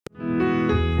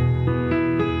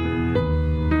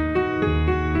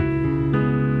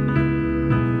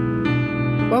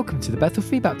Welcome to the Bethel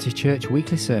Free Baptist Church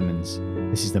weekly sermons.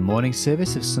 This is the morning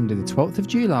service of Sunday the 12th of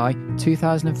July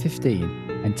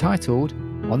 2015, entitled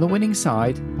On the Winning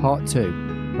Side, Part 2,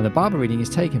 and the Bible reading is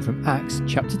taken from Acts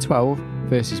chapter 12,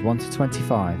 verses 1 to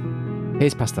 25.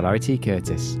 Here's Pastor Larry T.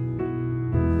 Curtis.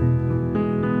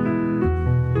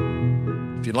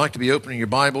 If you'd like to be opening your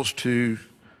Bibles to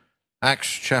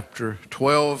Acts chapter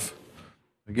 12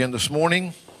 again this morning.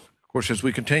 Of course, as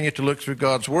we continue to look through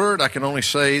God's Word, I can only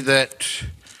say that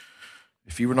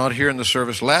if you were not here in the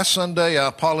service last Sunday, I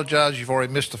apologize. You've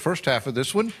already missed the first half of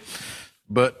this one.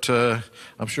 But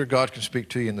I'm sure God can speak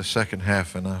to you in the second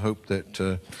half, and I hope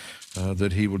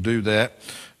that He will do that.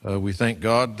 We thank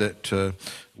God that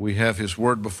we have His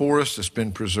Word before us that's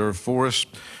been preserved for us.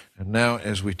 And now,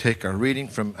 as we take our reading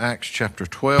from Acts chapter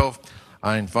 12,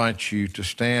 I invite you to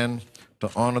stand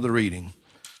to honor the reading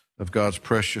of God's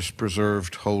precious,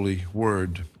 preserved, holy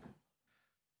Word.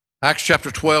 Acts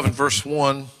chapter 12 and verse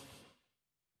 1.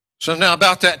 So now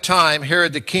about that time,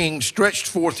 Herod the king stretched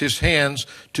forth his hands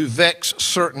to vex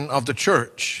certain of the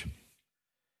church.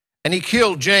 And he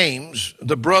killed James,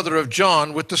 the brother of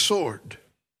John, with the sword.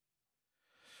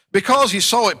 Because he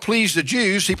saw it pleased the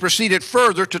Jews, he proceeded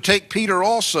further to take Peter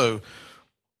also.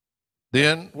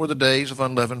 Then were the days of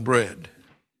unleavened bread.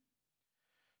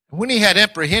 When he had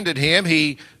apprehended him,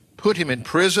 he put him in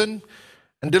prison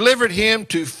and delivered him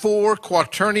to 4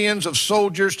 quaternions of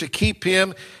soldiers to keep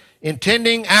him,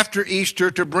 intending after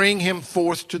Easter to bring him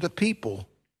forth to the people.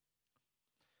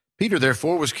 Peter,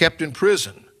 therefore, was kept in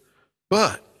prison,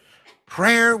 but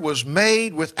prayer was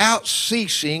made without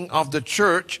ceasing of the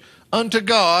church unto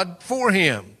God for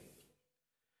him.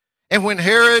 And when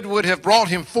Herod would have brought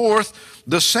him forth,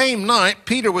 the same night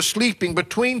Peter was sleeping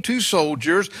between 2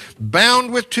 soldiers,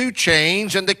 bound with 2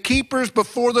 chains, and the keepers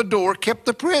before the door kept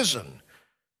the prison.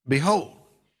 Behold,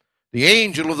 the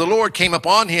angel of the Lord came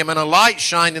upon him, and a light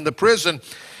shined in the prison,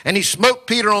 and he smote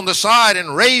Peter on the side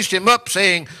and raised him up,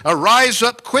 saying, Arise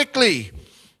up quickly.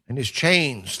 And his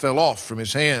chains fell off from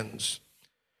his hands.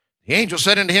 The angel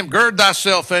said unto him, Gird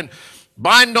thyself, and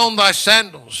bind on thy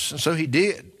sandals. And so he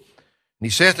did. And he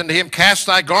saith unto him, Cast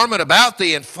thy garment about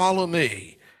thee, and follow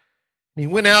me. And he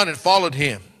went out and followed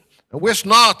him, and wist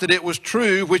not that it was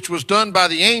true which was done by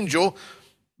the angel,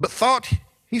 but thought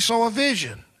he saw a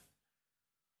vision.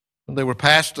 When they were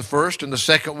past the first and the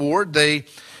second ward, they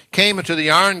came into the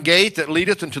iron gate that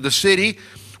leadeth into the city,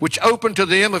 which opened to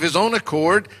them of his own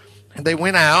accord. And they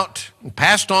went out and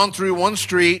passed on through one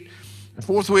street, and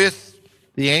forthwith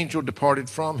the angel departed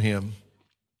from him.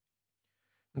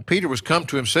 When Peter was come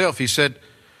to himself, he said,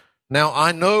 Now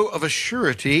I know of a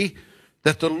surety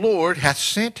that the Lord hath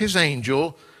sent his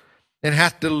angel, and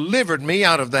hath delivered me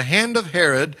out of the hand of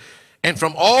Herod, and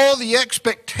from all the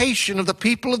expectation of the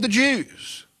people of the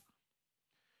Jews.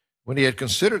 When he had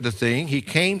considered the thing, he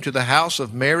came to the house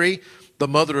of Mary, the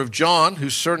mother of John,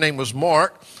 whose surname was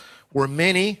Mark, where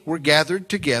many were gathered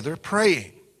together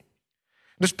praying.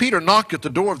 And as Peter knocked at the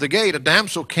door of the gate, a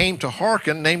damsel came to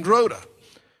hearken named Rhoda.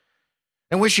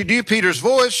 And when she knew Peter's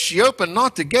voice, she opened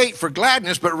not the gate for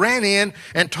gladness, but ran in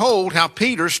and told how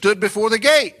Peter stood before the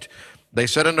gate. They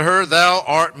said unto her, Thou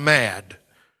art mad.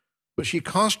 But she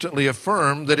constantly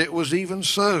affirmed that it was even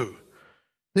so.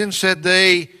 Then said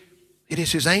they, It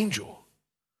is his angel.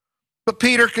 But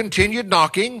Peter continued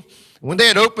knocking. When they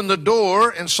had opened the door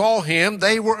and saw him,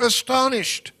 they were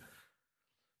astonished.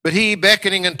 But he,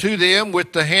 beckoning unto them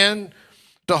with the hand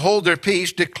to hold their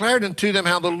peace, declared unto them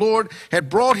how the Lord had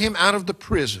brought him out of the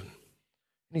prison.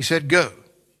 And he said, Go,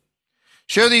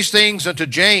 show these things unto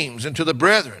James and to the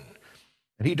brethren.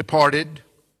 And he departed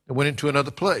and went into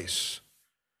another place.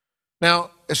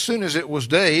 Now, as soon as it was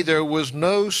day, there was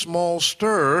no small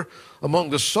stir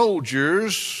among the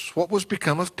soldiers what was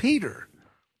become of Peter.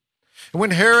 And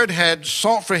when Herod had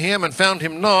sought for him and found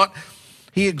him not,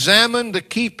 he examined the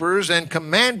keepers and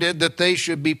commanded that they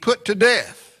should be put to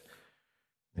death.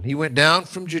 And he went down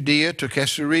from Judea to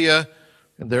Caesarea,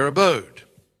 and there abode.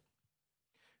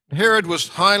 Herod was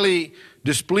highly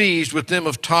displeased with them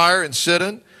of Tyre and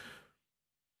Sidon,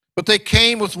 but they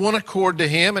came with one accord to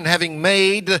him, and having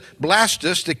made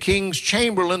Blastus, the king's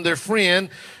chamberlain, their friend,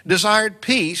 desired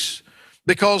peace,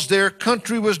 because their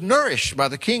country was nourished by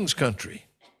the king's country.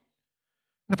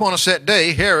 And upon a set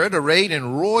day, Herod, arrayed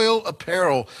in royal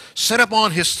apparel, sat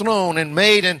upon his throne and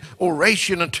made an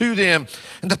oration unto them.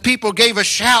 And the people gave a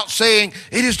shout, saying,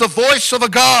 It is the voice of a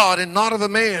God and not of a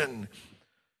man.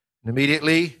 And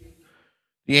immediately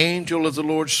the angel of the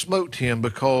Lord smote him,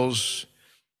 because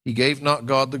he gave not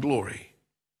God the glory.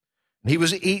 And he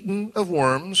was eaten of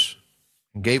worms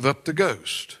and gave up the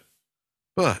ghost.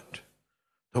 But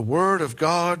the word of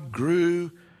God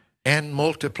grew and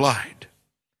multiplied,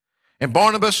 And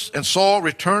Barnabas and Saul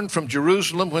returned from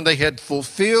Jerusalem when they had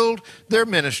fulfilled their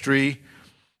ministry,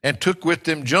 and took with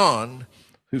them John,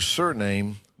 whose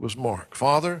surname was Mark.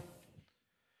 Father,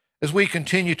 as we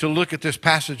continue to look at this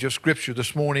passage of Scripture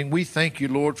this morning, we thank you,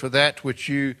 Lord, for that which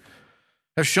you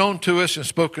have shown to us and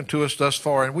spoken to us thus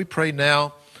far. And we pray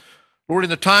now, Lord,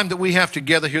 in the time that we have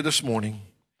together here this morning,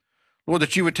 Lord,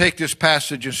 that you would take this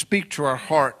passage and speak to our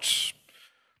hearts.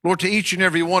 Lord, to each and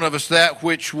every one of us, that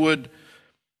which would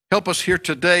help us here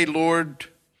today, Lord,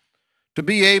 to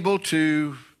be able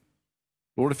to,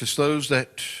 Lord, if it's those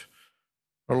that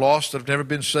are lost, that have never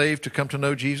been saved, to come to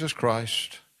know Jesus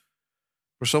Christ.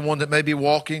 For someone that may be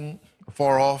walking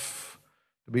far off,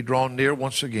 to be drawn near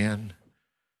once again.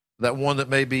 That one that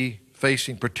may be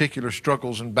facing particular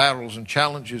struggles and battles and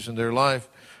challenges in their life,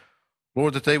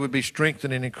 Lord, that they would be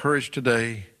strengthened and encouraged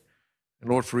today. And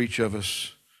Lord, for each of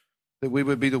us, that we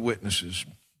would be the witnesses,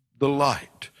 the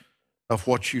light of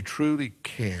what you truly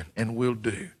can and will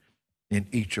do in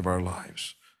each of our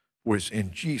lives. For it's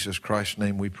in Jesus Christ's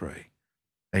name we pray.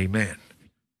 Amen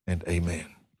and amen.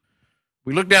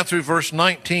 We looked down through verse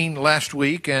 19 last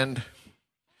week, and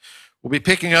we'll be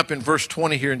picking up in verse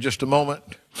 20 here in just a moment.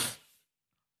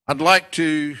 I'd like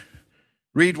to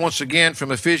read once again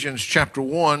from Ephesians chapter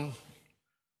 1.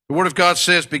 The Word of God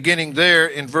says, beginning there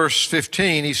in verse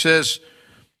 15, he says,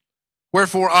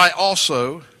 "Wherefore I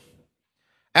also,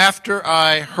 after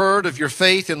I heard of your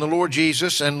faith in the Lord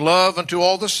Jesus and love unto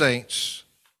all the saints,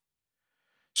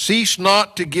 cease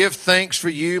not to give thanks for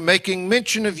you, making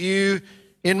mention of you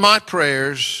in my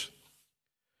prayers,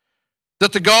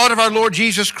 that the God of our Lord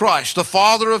Jesus Christ, the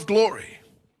Father of glory,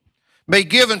 may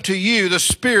give unto you the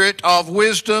spirit of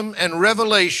wisdom and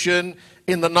revelation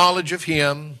in the knowledge of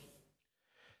him,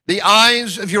 the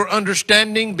eyes of your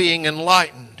understanding being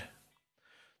enlightened,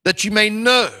 that you may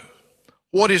know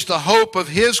what is the hope of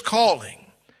his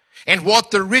calling, and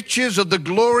what the riches of the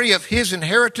glory of his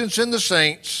inheritance in the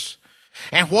saints,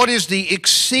 and what is the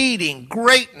exceeding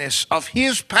greatness of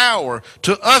his power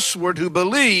to usward who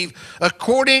believe,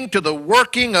 according to the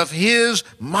working of his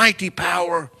mighty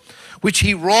power, which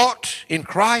he wrought in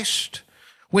Christ,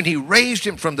 when he raised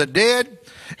him from the dead,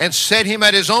 and set him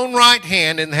at his own right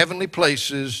hand in the heavenly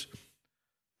places,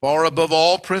 far above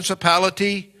all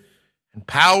principality and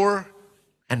power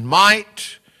and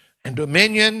might and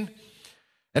dominion,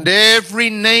 and every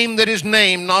name that is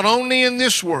named, not only in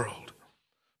this world,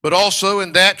 but also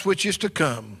in that which is to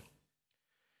come,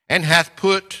 and hath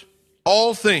put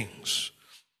all things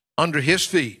under his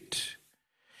feet,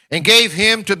 and gave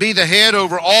him to be the head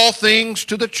over all things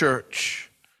to the church,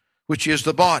 which is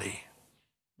the body,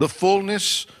 the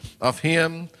fullness of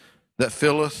him that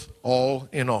filleth all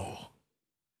in all."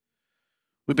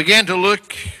 We began to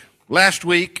look last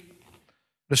week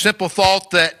the simple thought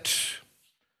that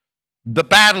the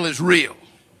battle is real.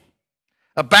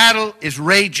 A battle is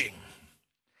raging.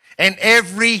 And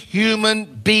every human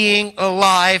being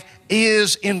alive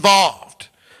is involved.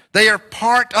 They are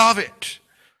part of it.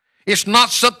 It's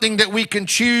not something that we can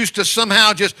choose to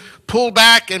somehow just pull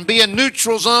back and be a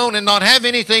neutral zone and not have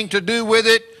anything to do with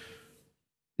it.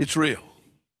 It's real.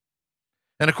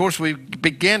 And of course, we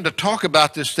began to talk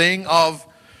about this thing of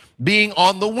being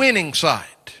on the winning side.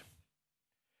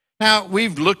 Now,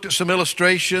 we've looked at some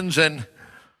illustrations, and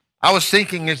I was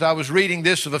thinking as I was reading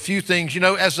this of a few things. You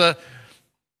know, as a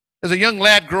young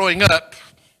lad growing up,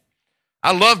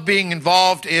 I loved being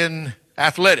involved in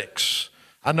athletics.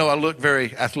 I know I look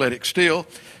very athletic still,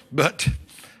 but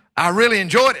I really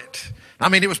enjoyed it. I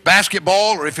mean, it was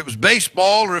basketball, or if it was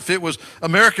baseball, or if it was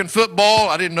American football.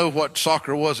 I didn't know what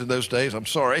soccer was in those days. I'm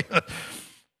sorry.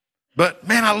 But,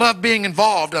 man, I loved being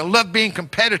involved. I loved being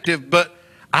competitive, but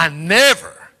I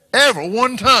never, ever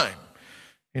one time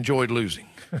enjoyed losing.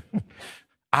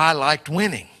 I liked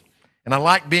winning, and I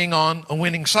liked being on a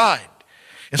winning side.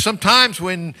 And sometimes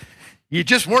when you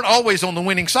just weren't always on the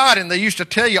winning side, and they used to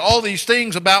tell you all these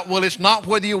things about, well, it's not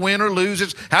whether you win or lose,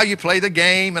 it's how you play the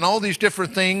game and all these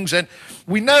different things. And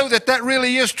we know that that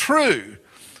really is true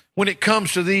when it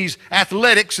comes to these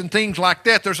athletics and things like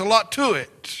that. There's a lot to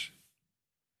it.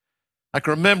 I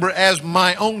can remember as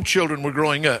my own children were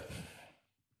growing up.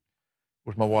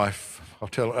 Where's my wife? I'll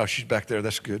tell her. Oh, she's back there.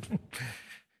 That's good.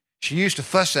 She used to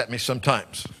fuss at me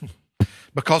sometimes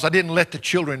because I didn't let the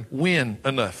children win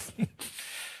enough,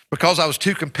 because I was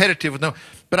too competitive with them.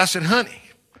 But I said, honey,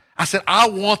 I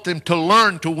want them to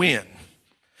learn to win.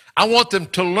 I want them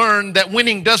to learn that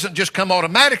winning doesn't just come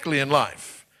automatically in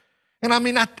life. And I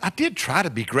mean, I did try to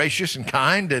be gracious and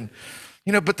kind, and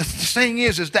but the thing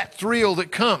is that thrill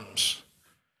that comes.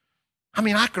 I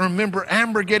mean, I can remember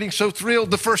Amber getting so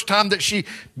thrilled the first time that she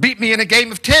beat me in a game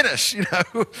of tennis,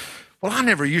 Well, I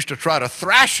never used to try to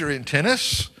thrash her in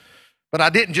tennis, but I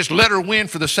didn't just let her win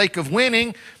for the sake of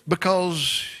winning,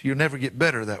 because you'll never get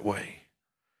better that way.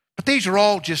 But these are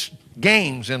all just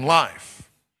games in life.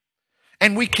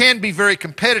 And we can be very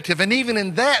competitive. And even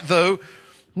in that, though,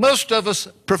 most of us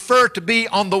prefer to be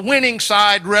on the winning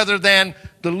side rather than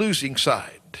the losing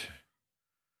side.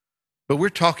 But we're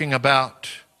talking about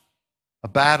a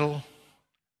battle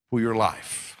for your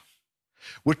life.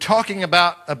 We're talking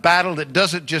about a battle that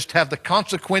doesn't just have the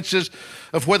consequences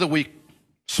of whether we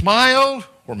smile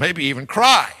or maybe even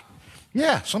cry.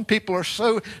 Yeah, some people are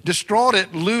so distraught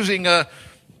at losing a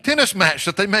tennis match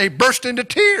that they may burst into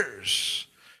tears.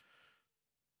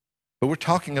 But we're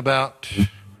talking about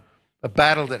a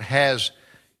battle that has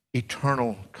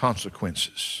eternal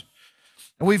consequences.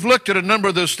 And we've looked at a number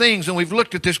of those things, and we've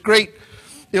looked at this great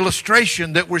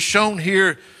illustration that was shown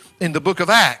here in the book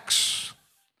of Acts.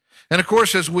 And of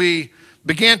course, as we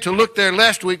began to look there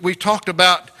last week, we talked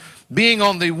about being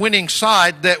on the winning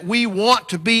side, that we want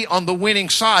to be on the winning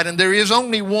side, and there is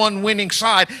only one winning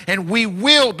side, and we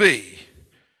will be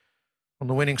on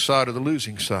the winning side or the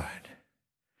losing side.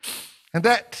 And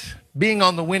that being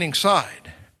on the winning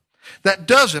side, that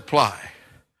does apply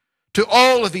to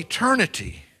all of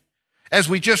eternity, as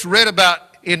we just read about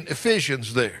in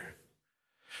Ephesians there.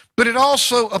 But it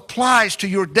also applies to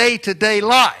your day-to-day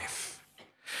life.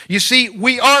 You see,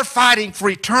 we are fighting for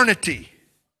eternity.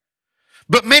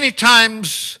 But many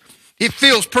times it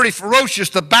feels pretty ferocious,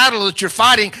 the battle that you're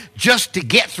fighting just to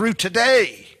get through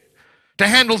today, to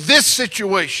handle this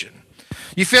situation.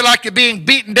 You feel like you're being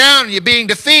beaten down, you're being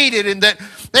defeated, and that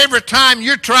every time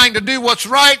you're trying to do what's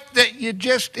right, that you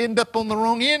just end up on the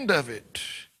wrong end of it.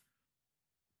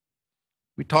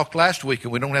 We talked last week,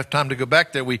 and we don't have time to go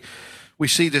back there. We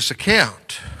see this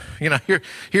account.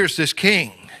 Here's this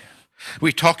king.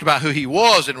 We talked about who he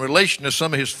was in relation to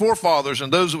some of his forefathers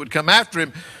and those that would come after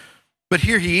him. But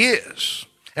here he is.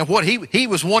 And what he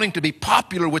was wanting to be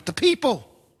popular with the people.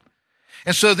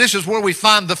 And so this is where we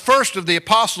find the first of the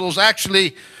apostles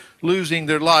actually losing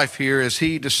their life here, as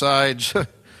he decides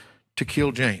to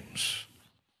kill James,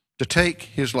 to take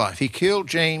his life. He killed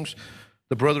James,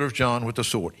 the brother of John, with a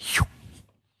sword.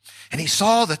 And he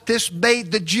saw that this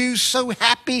made the Jews so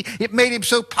happy, it made him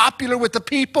so popular with the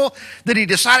people, that he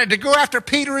decided to go after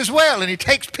Peter as well. And he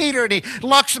takes Peter and he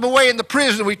locks him away in the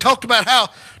prison. We talked about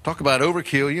talk about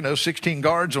overkill, 16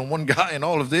 guards on one guy and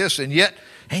all of this. And yet,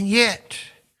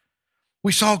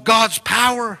 we saw God's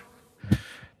power.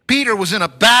 Peter was in a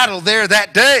battle there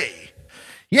that day.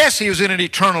 Yes, he was in an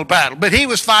eternal battle, but he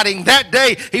was fighting that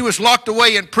day. He was locked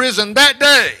away in prison that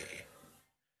day.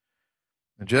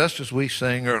 And just as we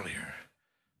sang earlier,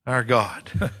 our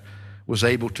God was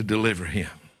able to deliver him.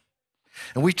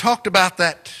 And we talked about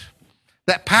that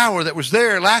power that was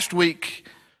there last week,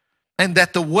 and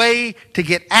that the way to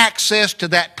get access to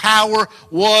that power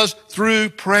was through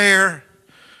prayer.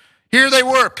 Here they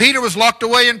were. Peter was locked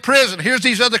away in prison. Here's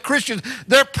these other Christians.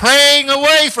 They're praying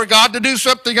away for God to do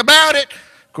something about it.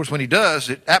 Of course, when he does,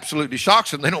 it absolutely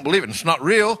shocks them. They don't believe it. It's not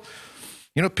real.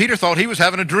 Peter thought he was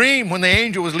having a dream when the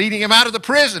angel was leading him out of the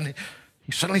prison.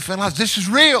 He suddenly realized, this is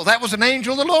real. That was an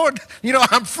angel of the Lord.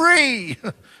 I'm free.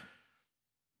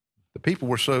 The people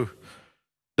were so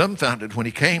dumbfounded when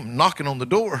he came knocking on the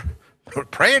door. They were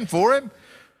praying for him.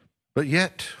 But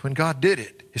yet, when God did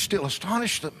it, it still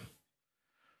astonished them.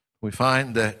 We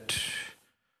find that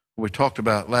what we talked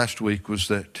about last week was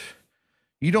that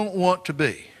you don't want to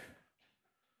be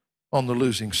on the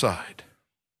losing side.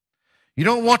 You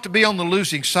don't want to be on the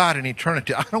losing side in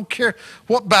eternity. I don't care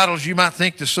what battles you might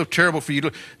think is so terrible for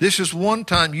you. This is one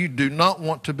time you do not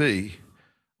want to be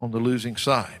on the losing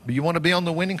side. But you want to be on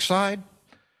the winning side?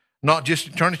 Not just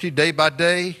eternity, day by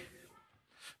day?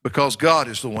 Because God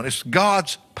is the one. It's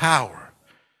God's power.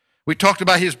 We talked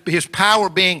about his power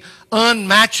being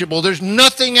unmatchable. There's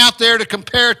nothing out there to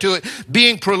compare to it.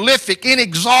 Being prolific,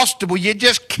 inexhaustible. You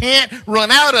just can't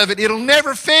run out of it. It'll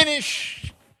never finish.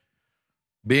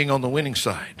 Being on the winning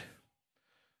side.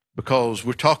 Because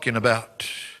we're talking about,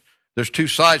 there's two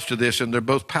sides to this, and they're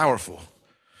both powerful.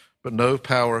 But no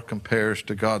power compares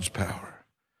to God's power.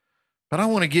 But I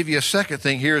want to give you a second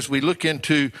thing here as we look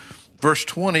into verse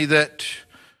 20, that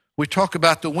we talk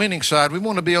about the winning side. We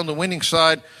want to be on the winning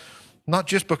side, not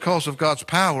just because of God's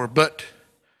power, but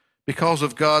because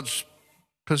of God's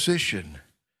position.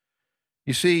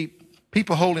 You see,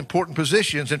 people hold important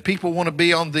positions, and people want to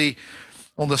be on the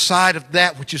side of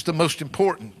that which is the most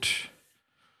important.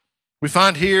 We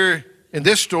find here in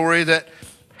this story that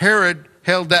Herod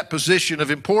held that position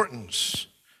of importance.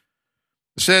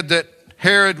 It said that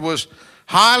Herod was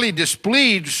highly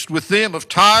displeased with them of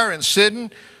Tyre and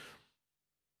Sidon,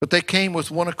 But they came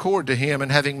with one accord to him,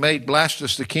 and having made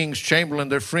Blastus the king's chamberlain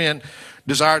their friend,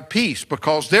 desired peace,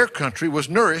 because their country was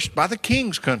nourished by the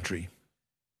king's country.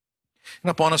 And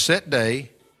upon a set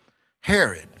day,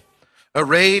 Herod,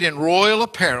 arrayed in royal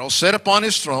apparel, sat upon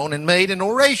his throne and made an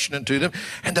oration unto them.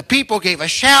 And the people gave a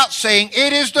shout, saying,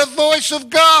 "It is the voice of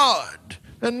God,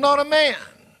 and not a man."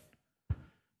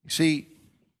 You see,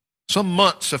 some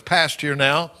months have passed here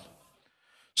now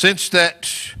since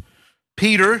that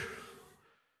Peter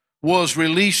was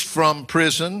released from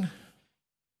prison.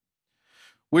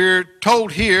 We're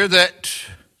told here that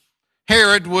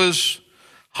Herod was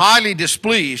highly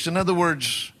displeased. In other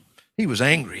words, he was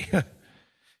angry.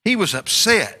 He was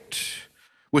upset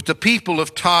with the people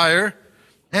of Tyre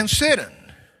and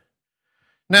Sidon.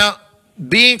 Now,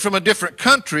 being from a different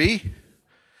country,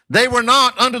 they were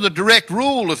not under the direct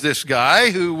rule of this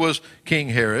guy who was King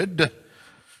Herod.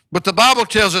 But the Bible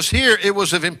tells us here it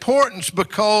was of importance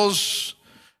because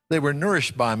they were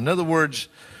nourished by him. In other words,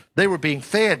 they were being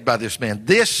fed by this man.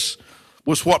 This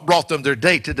was what brought them their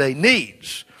day-to-day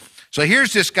needs. So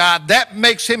here's this guy. That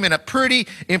makes him in a pretty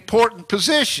important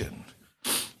position.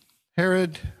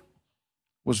 Herod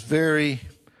was very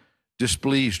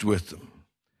displeased with them.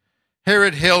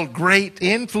 Herod held great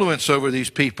influence over these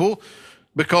people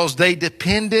because they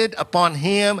depended upon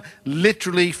him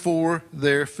literally for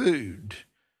their food.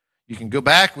 You can go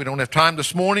back. We don't have time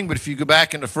this morning, but if you go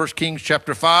back into 1 Kings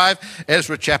chapter 5,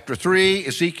 Ezra chapter 3,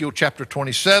 Ezekiel chapter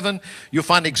 27, you'll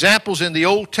find examples in the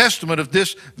Old Testament of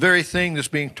this very thing that's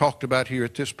being talked about here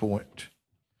at this point.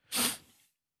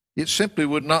 It simply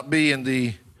would not be in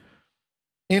the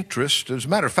interest. As a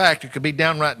matter of fact, it could be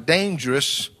downright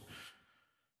dangerous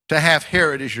to have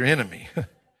Herod as your enemy.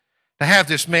 To have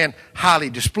this man highly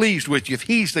displeased with you if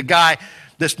he's the guy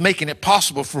that's making it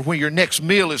possible for where your next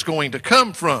meal is going to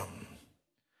come from.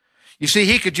 You see,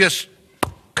 he could just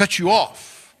cut you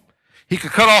off. He could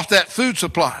cut off that food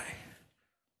supply.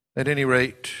 At any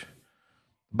rate,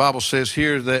 the Bible says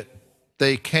here that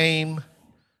they came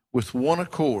with one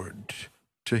accord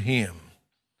to him.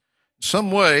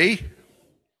 Some way,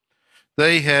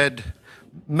 they had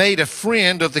made a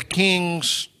friend of the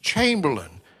king's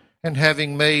chamberlain, and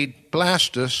having made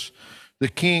Blastus the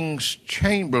king's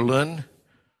chamberlain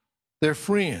their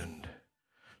friend.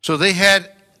 So they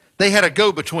had a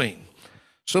go-between.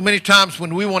 So many times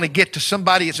when we want to get to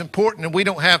somebody that's important and we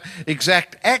don't have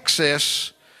exact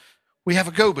access, we have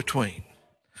a go-between.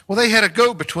 Well, they had a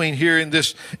go-between here in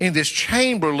this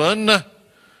chamberlain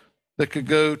that could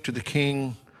go to the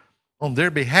king on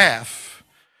their behalf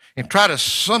and try to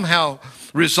somehow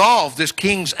resolve this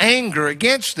king's anger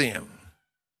against them.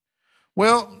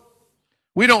 Well,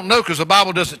 we don't know because the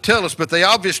Bible doesn't tell us, but they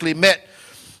obviously met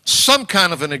some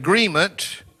kind of an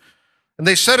agreement. And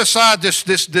they set aside this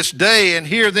day, and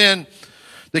here then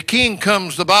the king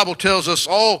comes, the Bible tells us,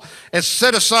 all and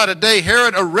set aside a day.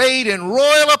 Herod, arrayed in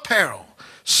royal apparel,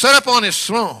 sat up on his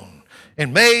throne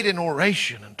and made an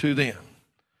oration unto them.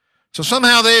 So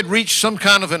somehow they had reached some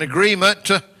kind of an agreement.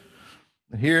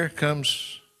 And here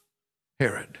comes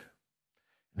Herod.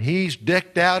 And he's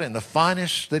decked out in the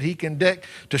finest that he can deck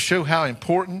to show how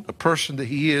important a person that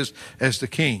he is as the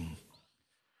king.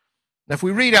 Now, if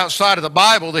we read outside of the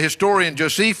Bible, the historian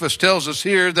Josephus tells us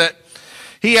here that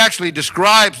he actually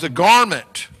describes the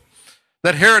garment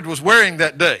that Herod was wearing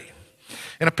that day.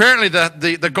 And apparently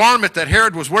the garment that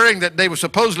Herod was wearing that day was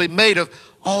supposedly made of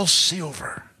all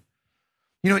silver.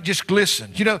 You know, it just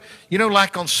glistened. You know,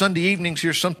 like on Sunday evenings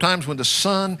here, sometimes when the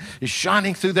sun is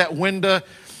shining through that window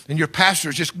and your pastor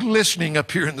is just glistening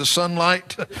up here in the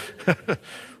sunlight.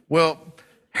 Well,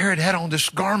 Herod had on this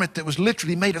garment that was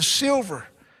literally made of silver.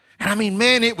 And I mean,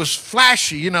 man, it was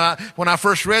flashy. You know, when I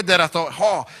first read that, I thought,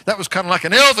 oh, that was kind of like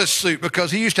an Elvis suit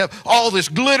because he used to have all this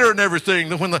glitter and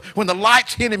everything. When the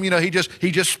lights hit him, you know, he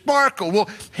just sparkled. Well,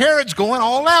 Herod's going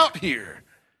all out here.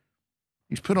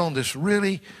 He's put on this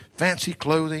really fancy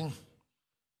clothing,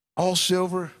 all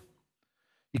silver.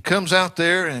 He comes out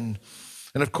there and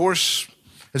of course,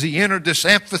 as he entered this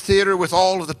amphitheater with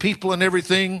all of the people and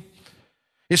everything,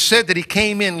 it's said that he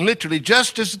came in literally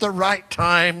just as the right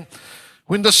time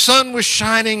when the sun was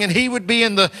shining and he would be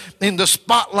in the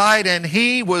spotlight, and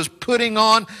he was putting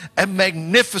on a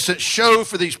magnificent show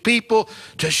for these people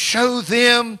to show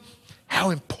them how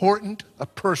important a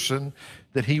person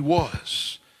that he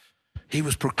was. He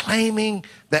was proclaiming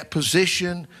that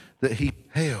position that he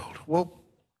held. Well,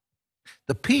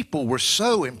 the people were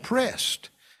so impressed.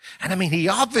 And I mean, he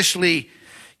obviously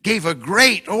gave a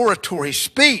great oratory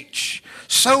speech,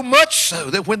 so much so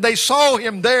that when they saw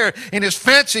him there in his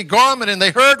fancy garment and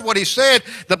they heard what he said,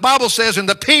 the Bible says, and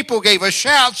the people gave a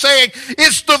shout saying,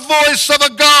 "It's the voice of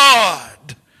a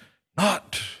God,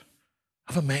 not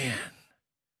of a man.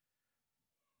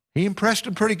 He impressed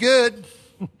them pretty good.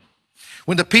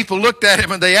 When the people looked at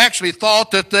him and they actually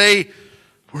thought that they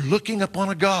were looking upon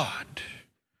a God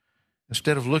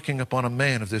instead of looking upon a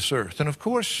man of this earth. And of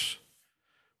course,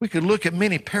 we could look at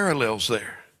many parallels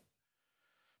there.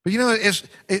 But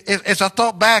as I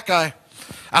thought back, I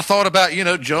thought about,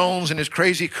 Jones and his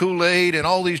crazy Kool-Aid and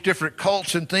all these different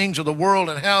cults and things of the world,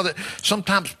 and how that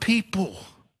sometimes people,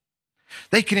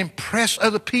 they can impress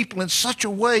other people in such a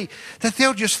way that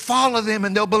they'll just follow them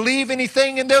and they'll believe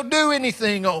anything and they'll do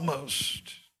anything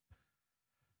almost.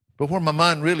 But where my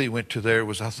mind really went to there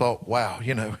was, I thought, wow,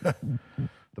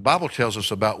 the Bible tells us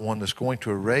about one that's going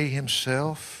to array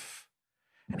himself,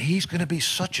 and he's going to be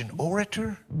such an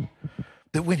orator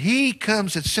that when he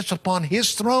comes and sits upon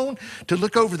his throne to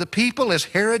look over the people, as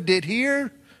Herod did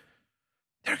here,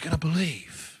 they're going to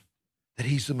believe that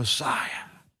he's the Messiah,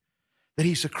 that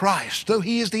he's the Christ, though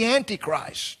he is the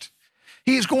Antichrist.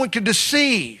 He is going to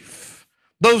deceive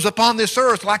those upon this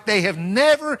earth like they have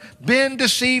never been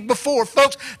deceived before.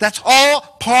 Folks, that's all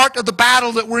part of the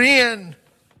battle that we're in.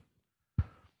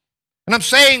 And I'm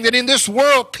saying that in this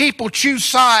world, people choose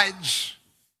sides.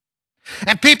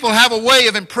 And people have a way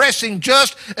of impressing,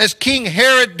 just as King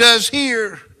Herod does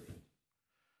here.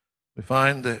 We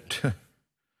find that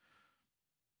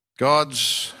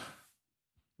God's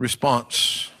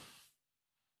response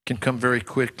can come very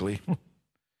quickly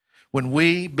when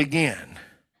we begin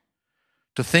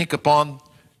to think upon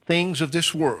things of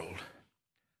this world,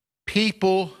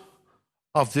 people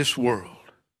of this world,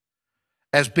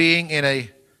 as being in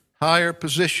a higher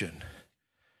position,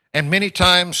 and many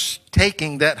times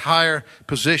taking that higher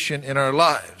position in our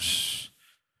lives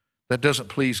that doesn't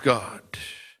please God.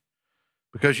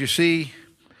 Because you see,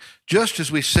 just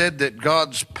as we said that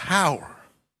God's power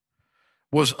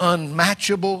was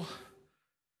unmatchable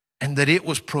and that it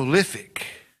was prolific,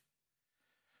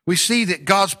 we see that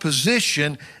God's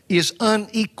position is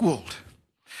unequaled.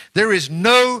 There is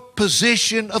no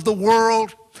position of the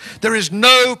world, there is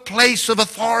no place of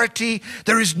authority,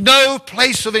 there is no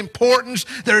place of importance,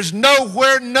 there is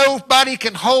nowhere nobody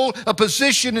can hold a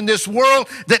position in this world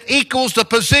that equals the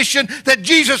position that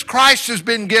Jesus Christ has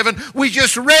been given. We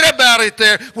just read about it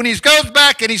there when he goes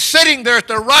back and he's sitting there at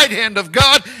the right hand of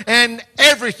God, and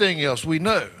everything else we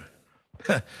know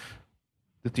that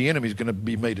the enemy is going to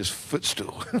be made his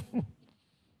footstool. You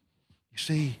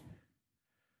see,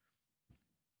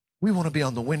 we want to be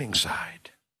on the winning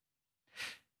side.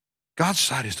 God's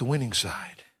side is the winning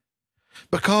side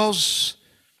because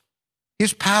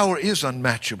his power is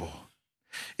unmatchable.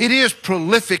 It is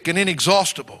prolific and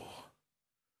inexhaustible.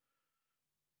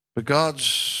 But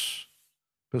God's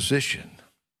position,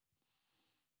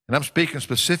 and I'm speaking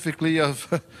specifically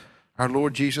of our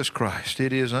Lord Jesus Christ,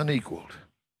 it is unequaled.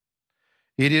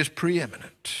 It is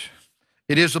preeminent.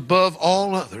 It is above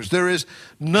all others. There is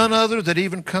none other that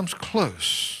even comes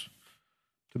close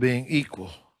to being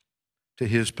equal to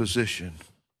his position.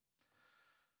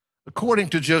 According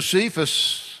to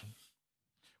Josephus,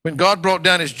 when God brought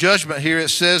down his judgment here, it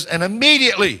says, and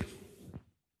immediately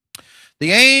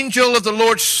the angel of the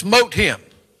Lord smote him.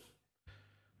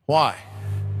 Why?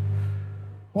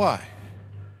 Why?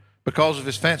 Because of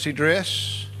his fancy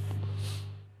dress?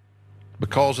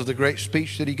 Because of the great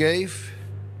speech that he gave?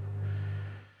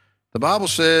 The Bible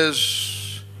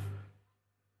says,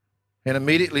 and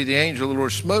immediately the angel of the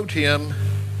Lord smote him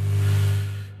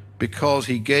because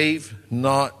he gave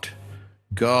not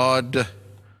God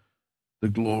the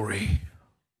glory.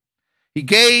 He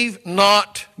gave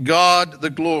not God the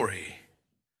glory.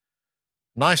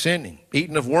 Nice ending.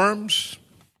 Eaten of worms,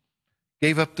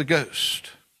 gave up the ghost.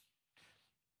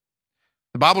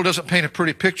 The Bible doesn't paint a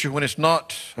pretty picture when it's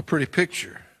not a pretty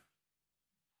picture.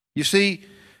 You see,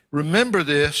 remember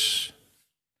this.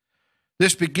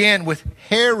 This began with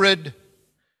Herod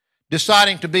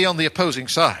deciding to be on the opposing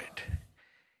side.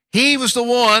 He was the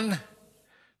one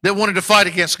that wanted to fight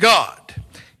against God.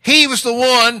 He was the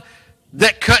one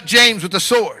that cut James with the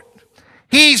sword.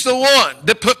 He's the one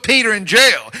that put Peter in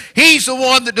jail. He's the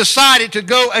one that decided to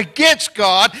go against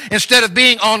God instead of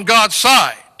being on God's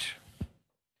side.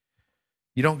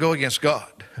 You don't go against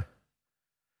God.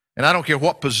 And I don't care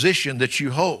what position that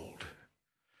you hold.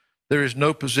 There is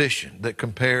no position that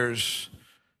compares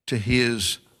to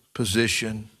his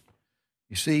position.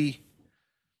 You see,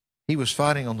 he was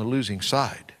fighting on the losing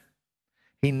side.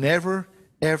 He never,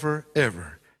 ever,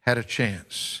 ever had a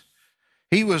chance.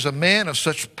 He was a man of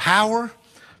such power,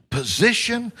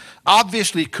 position,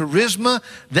 obviously charisma,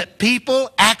 that people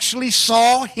actually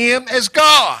saw him as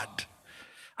God.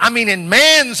 I mean, in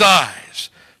man's eyes.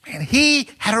 Man, he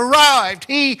had arrived.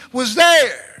 He was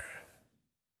there.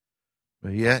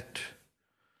 But yet,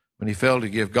 when he failed to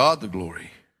give God the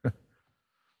glory,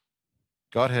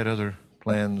 God had other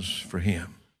plans for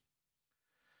him.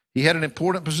 He had an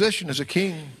important position as a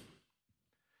king.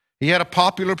 He had a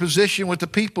popular position with the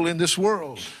people in this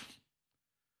world.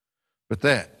 But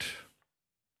that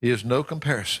is no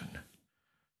comparison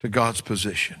to God's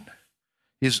position,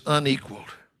 his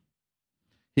unequaled,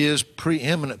 his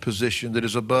preeminent position that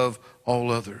is above all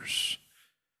others.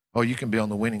 Oh, you can be on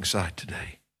the winning side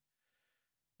today.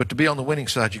 But to be on the winning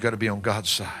side, you've got to be on God's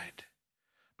side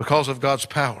because of God's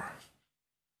power,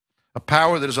 a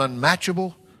power that is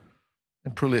unmatchable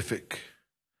and prolific.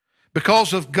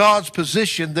 Because of God's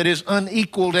position that is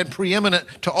unequaled and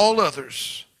preeminent to all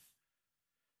others.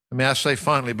 And may I say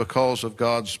finally, because of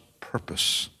God's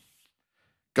purpose.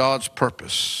 God's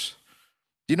purpose.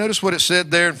 Do you notice what it said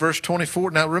there in verse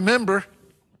 24? Now remember,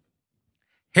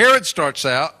 Herod starts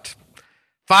out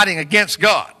fighting against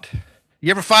God.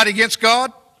 You ever fight against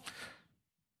God?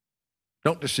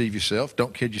 Don't deceive yourself.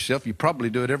 Don't kid yourself. You probably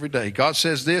do it every day. God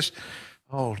says this.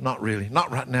 Oh, not really.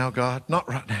 Not right now, God. Not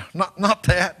right now. Not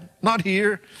that. Not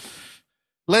here.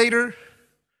 Later.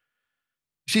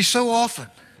 See, so often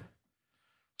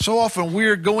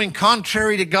we're going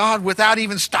contrary to God without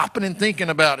even stopping and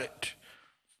thinking about it.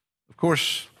 Of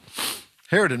course,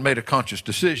 Herod had made a conscious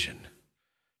decision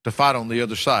to fight on the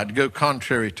other side, to go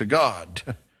contrary to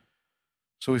God.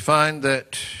 So we find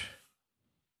that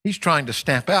he's trying to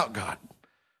stamp out God.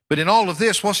 But in all of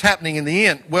this, what's happening in the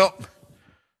end? Well,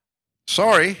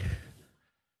 sorry,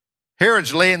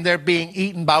 Herod's laying there being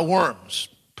eaten by worms.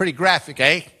 Pretty graphic,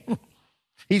 eh?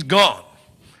 He's gone.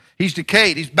 He's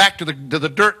decayed. He's back to the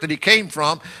dirt that he came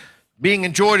from, being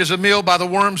enjoyed as a meal by the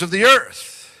worms of the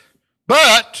earth.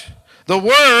 But the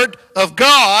word of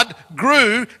God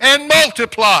grew and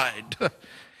multiplied.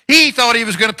 He thought he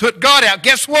was going to put God out.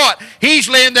 Guess what? He's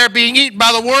laying there being eaten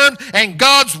by the worm, and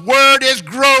God's word is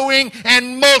growing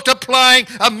and multiplying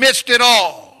amidst it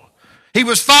all. He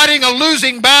was fighting a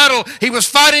losing battle. He was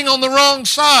fighting on the wrong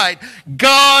side.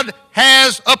 God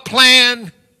has a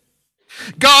plan.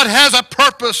 God has a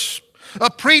purpose, a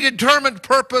predetermined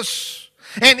purpose,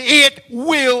 and it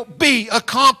will be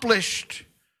accomplished.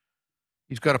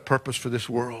 He's got a purpose for this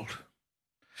world.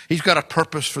 He's got a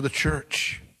purpose for the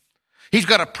church. He's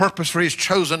got a purpose for his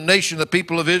chosen nation, the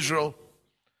people of Israel.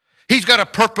 He's got a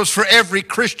purpose for every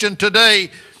Christian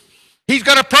today. He's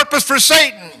got a purpose for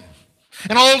Satan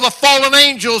and all the fallen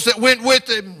angels that went with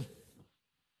him.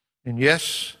 And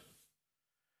yes,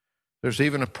 there's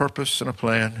even a purpose and a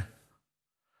plan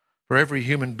for every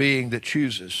human being that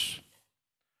chooses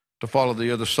to follow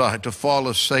the other side, to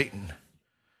follow Satan.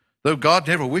 Though God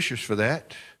never wishes for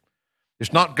that.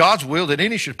 It's not God's will that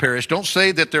any should perish. Don't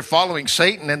say that they're following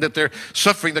Satan and that they're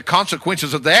suffering the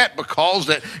consequences of that because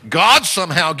that God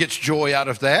somehow gets joy out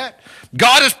of that.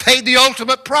 God has paid the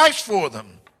ultimate price for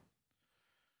them.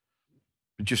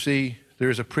 But you see, there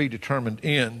is a predetermined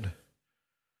end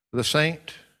for the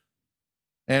saint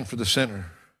and for the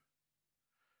sinner.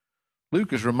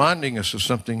 Luke is reminding us of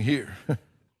something here.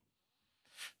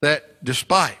 That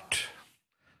despite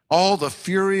all the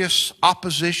furious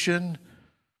opposition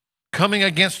coming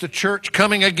against the church,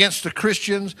 coming against the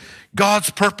Christians, God's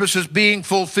purpose is being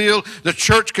fulfilled. The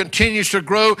church continues to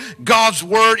grow. God's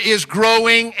word is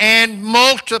growing and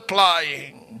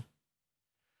multiplying.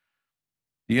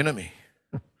 The enemy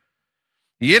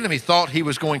thought he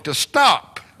was going to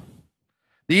stop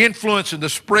the influence and the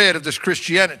spread of this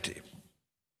Christianity.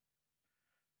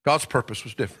 God's purpose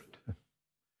was different.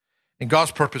 And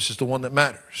God's purpose is the one that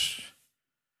matters.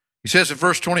 He says in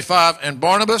verse 25, and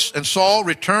Barnabas and Saul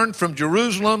returned from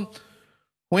Jerusalem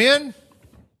when?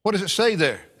 What does it say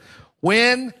there?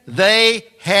 When they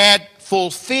had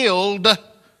fulfilled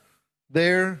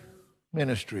their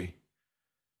ministry.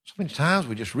 So many times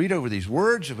we just read over these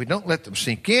words and we don't let them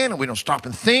sink in and we don't stop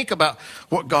and think about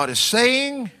what God is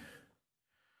saying.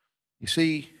 You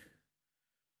see,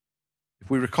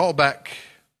 if we recall back,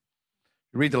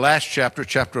 read the last chapter,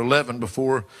 chapter 11,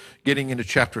 before getting into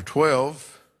chapter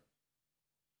 12,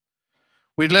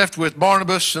 we left with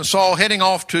Barnabas and Saul heading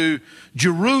off to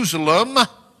Jerusalem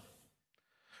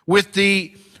with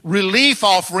the relief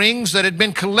offerings that had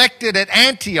been collected at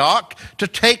Antioch to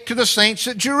take to the saints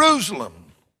at Jerusalem.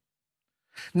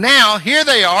 Now, here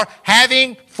they are,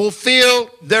 having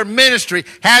fulfilled their ministry,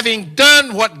 having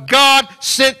done what God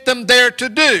sent them there to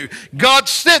do. God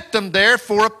sent them there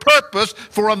for a purpose,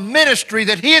 for a ministry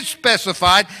that He had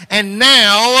specified, and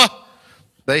now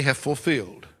they have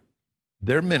fulfilled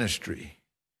their ministry.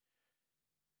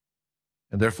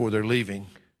 And therefore they're leaving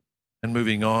and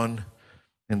moving on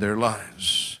in their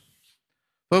lives.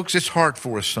 Folks, it's hard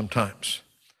for us sometimes.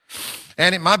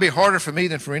 And it might be harder for me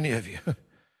than for any of you.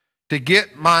 to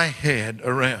get my head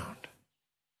around.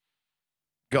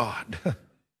 God.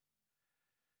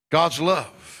 God's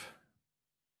love.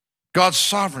 God's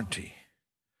sovereignty.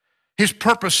 His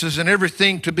purposes and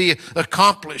everything to be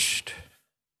accomplished.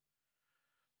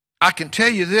 I can tell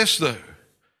you this, though.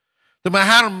 No matter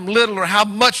how little or how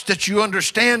much that you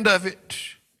understand of it,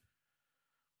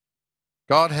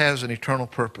 God has an eternal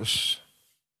purpose.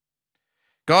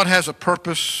 God has a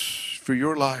purpose for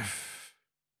your life.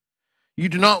 You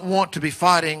do not want to be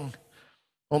fighting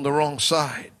on the wrong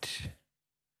side.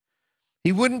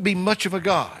 He wouldn't be much of a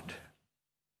God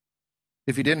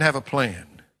if he didn't have a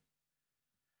plan.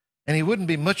 And he wouldn't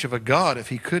be much of a God if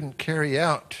he couldn't carry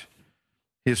out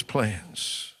his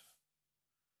plans.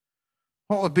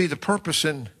 What would be the purpose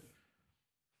in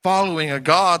following a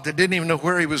God that didn't even know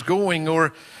where he was going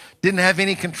or didn't have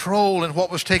any control in what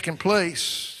was taking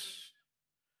place?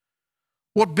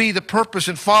 What would be the purpose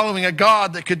in following a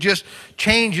God that could just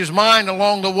change his mind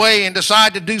along the way and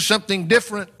decide to do something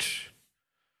different?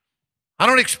 I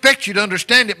don't expect you to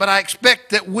understand it, but I expect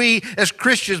that we as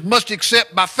Christians must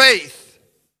accept by faith.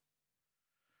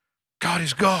 God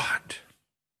is God.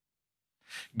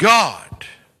 God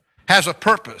has a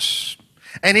purpose,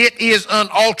 and it is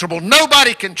unalterable.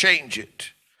 Nobody can change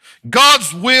it.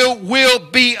 God's will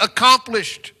be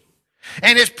accomplished.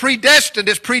 And it's predestined,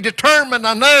 it's predetermined.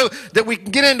 I know that we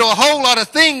can get into a whole lot of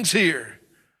things here.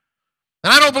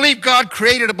 And I don't believe God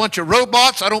created a bunch of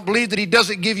robots. I don't believe that he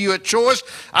doesn't give you a choice.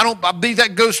 I believe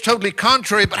that goes totally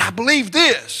contrary. But I believe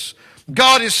this.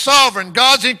 God is sovereign.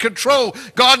 God's in control.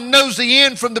 God knows the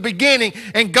end from the beginning.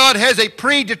 And God has a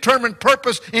predetermined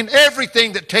purpose in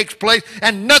everything that takes place.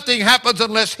 And nothing happens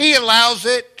unless he allows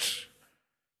it.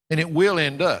 And it will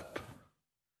end up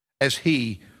as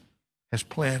he has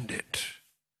planned it.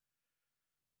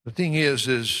 The thing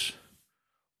is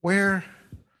where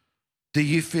do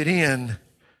you fit in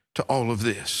to all of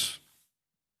this?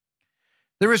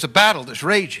 There is a battle that's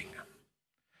raging.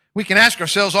 We can ask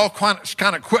ourselves all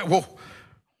kind of quick, well,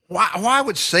 why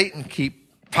would Satan keep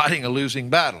fighting a losing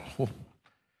battle? Well,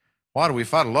 why do we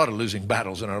fight a lot of losing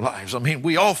battles in our lives? I mean,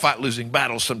 we all fight losing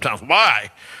battles sometimes.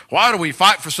 Why? Why do we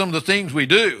fight for some of the things we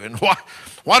do? And why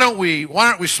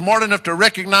aren't we smart enough to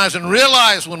recognize and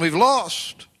realize when we've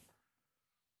lost?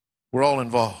 We're all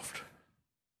involved.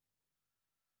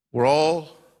 We're all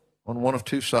on one of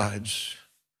two sides.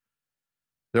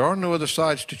 There are no other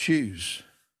sides to choose.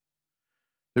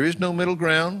 There is no middle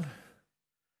ground.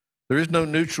 There is no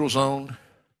neutral zone.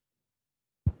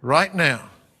 Right now,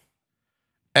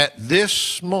 at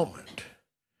this moment,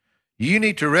 you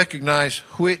need to recognize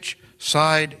which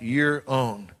side you're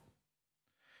on.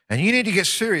 And you need to get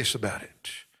serious about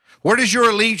it. Where does your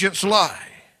allegiance lie?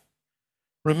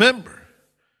 Remember,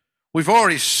 we've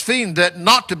already seen that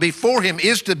not to be for him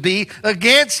is to be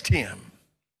against him.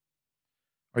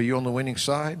 Are you on the winning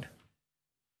side?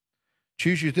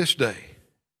 Choose you this day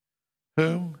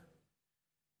whom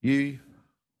you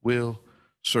will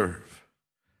serve.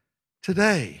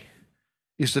 Today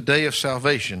is the day of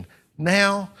salvation.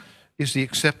 Now is the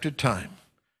accepted time.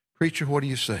 Preacher, what are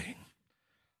you saying?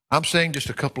 I'm saying just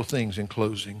a couple of things in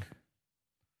closing.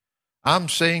 I'm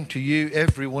saying to you,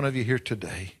 every one of you here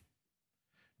today,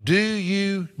 do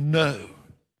you know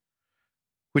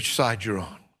which side you're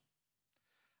on?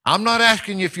 I'm not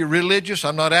asking you if you're religious.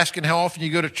 I'm not asking how often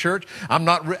you go to church. I'm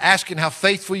not asking how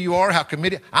faithful you are, how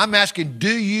committed. I'm asking,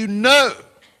 do you know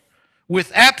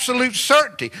with absolute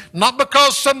certainty? Not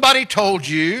because somebody told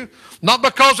you, not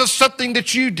because of something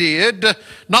that you did,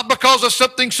 not because of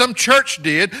something some church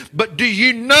did, but do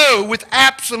you know with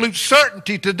absolute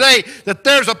certainty today that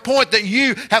there's a point that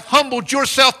you have humbled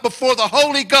yourself before the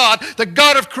holy God, the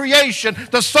God of creation,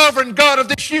 the sovereign God of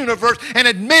this universe, and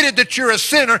admitted that you're a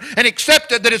sinner and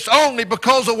accepted that it's only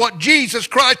because of what Jesus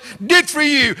Christ did for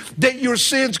you that your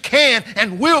sins can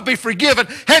and will be forgiven?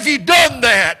 Have you done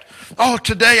that? Oh,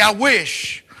 today I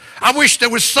wish there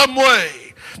was some way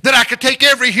that I could take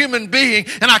every human being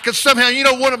and I could somehow,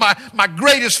 one of my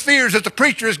greatest fears as a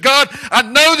preacher is, God, I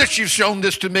know that you've shown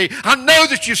this to me. I know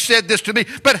that you said this to me,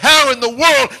 but how in the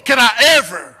world can I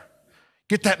ever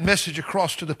get that message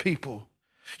across to the people?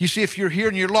 You see, if you're here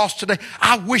and you're lost today,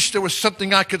 I wish there was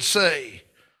something I could say.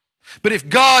 But if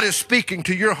God is speaking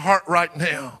to your heart right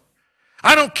now,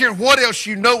 I don't care what else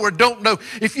you know or don't know.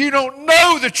 If you don't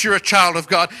know that you're a child of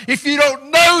God, if you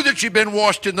don't know that you've been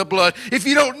washed in the blood, if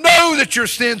you don't know that your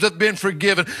sins have been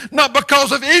forgiven, not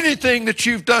because of anything that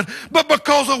you've done, but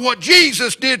because of what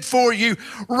Jesus did for you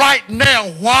right now,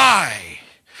 why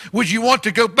would you want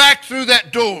to go back through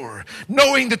that door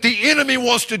knowing that the enemy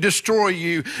wants to destroy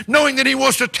you, knowing that he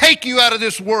wants to take you out of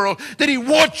this world, that he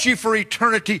wants you for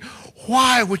eternity?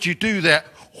 Why would you do that?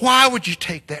 Why would you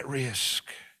take that risk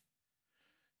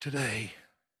today?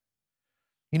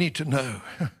 You need to know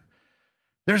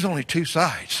there's only two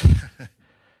sides.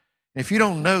 If you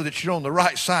don't know that you're on the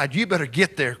right side, you better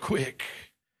get there quick.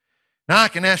 Now, I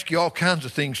can ask you all kinds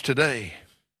of things today.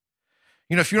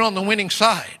 You know, if you're on the winning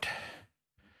side,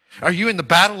 are you in the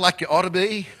battle like you ought to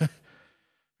be? Are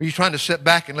you trying to sit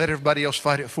back and let everybody else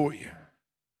fight it for you?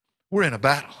 We're in a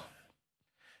battle.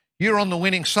 You're on the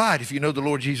winning side if you know the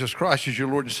Lord Jesus Christ is your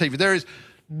Lord and Savior. There is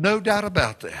no doubt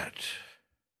about that.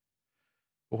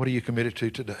 But what are you committed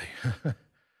to today?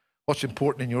 What's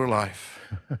important in your life?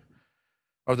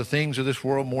 Are the things of this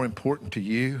world more important to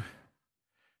you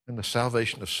than the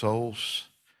salvation of souls?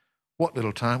 What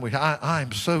little time I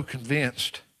am so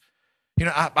convinced. You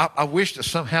know, I wish that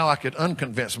somehow I could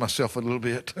unconvince myself a little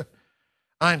bit.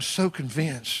 I am so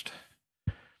convinced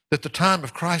that the time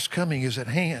of Christ's coming is at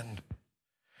hand.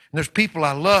 And there's people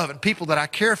I love and people that I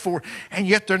care for, and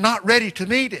yet they're not ready to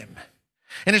meet Him.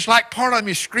 And it's like part of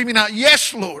me screaming out,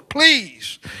 yes, Lord,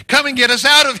 please, come and get us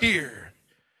out of here.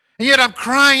 And yet I'm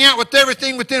crying out with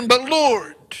everything within, but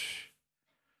Lord,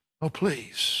 oh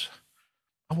please,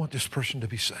 I want this person to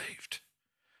be saved.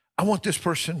 I want this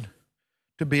person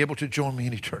to be able to join me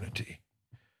in eternity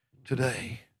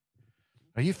today.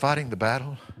 Are you fighting the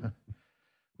battle?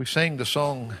 We sang the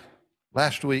song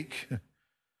last week,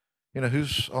 you know,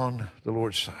 who's on the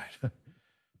Lord's side?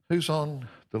 Who's on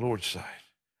the Lord's side?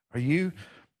 Are you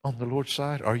on the Lord's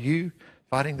side? Are you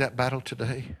fighting that battle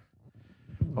today?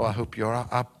 Oh, I hope you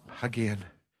are. Again,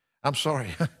 I'm sorry.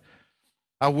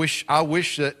 I wish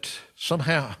that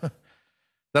somehow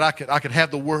that I could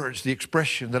have the words, the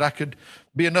expression, that I could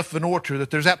be enough of an orator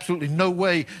that there's absolutely no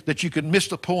way that you could miss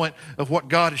the point of what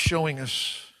God is showing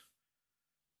us.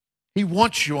 He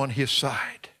wants you on His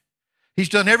side. He's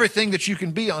done everything that you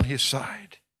can be on His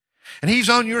side. And He's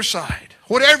on your side.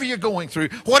 Whatever you're going through,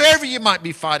 whatever you might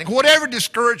be fighting, whatever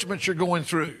discouragements you're going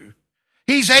through,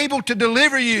 He's able to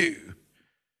deliver you.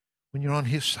 When you're on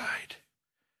His side,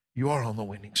 you are on the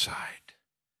winning side.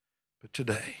 But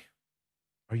today,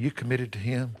 are you committed to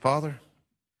Him? Father,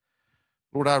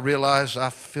 Lord, I realize I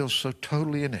feel so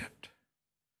totally inept.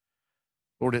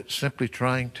 Lord, it's simply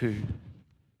trying to,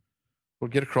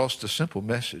 Lord, get across the simple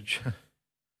message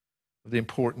of the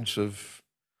importance of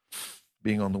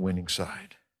being on the winning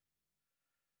side.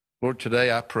 Lord,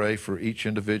 today I pray for each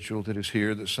individual that is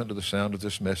here that's under the sound of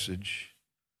this message.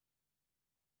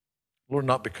 Lord,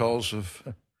 not because of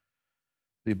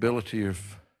the ability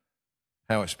of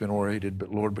how it's been orated,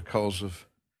 but Lord, because of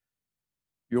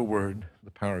your word, the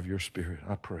power of your Spirit,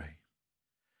 I pray.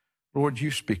 Lord,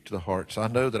 you speak to the hearts. I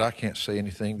know that I can't say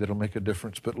anything that'll make a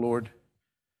difference, but Lord,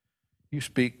 you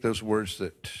speak those words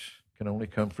that can only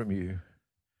come from you.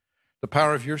 The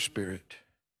power of your Spirit.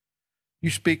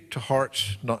 You speak to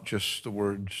hearts, not just the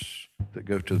words that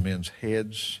go to men's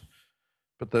heads,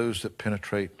 but those that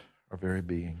penetrate our very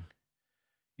being.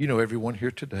 You know everyone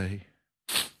here today.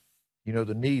 You know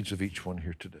the needs of each one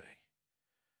here today.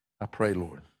 I pray,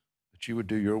 Lord, that you would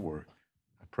do your work.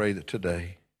 I pray that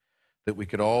today, that we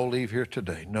could all leave here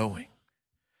today knowing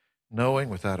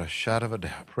without a shadow of a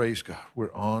doubt, praise God,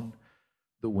 we're on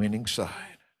the winning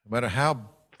side. No matter how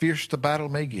fierce the battle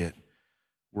may get,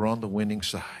 we're on the winning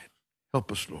side.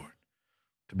 Help us, Lord,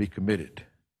 to be committed.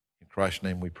 In Christ's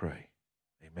name we pray.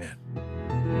 Amen.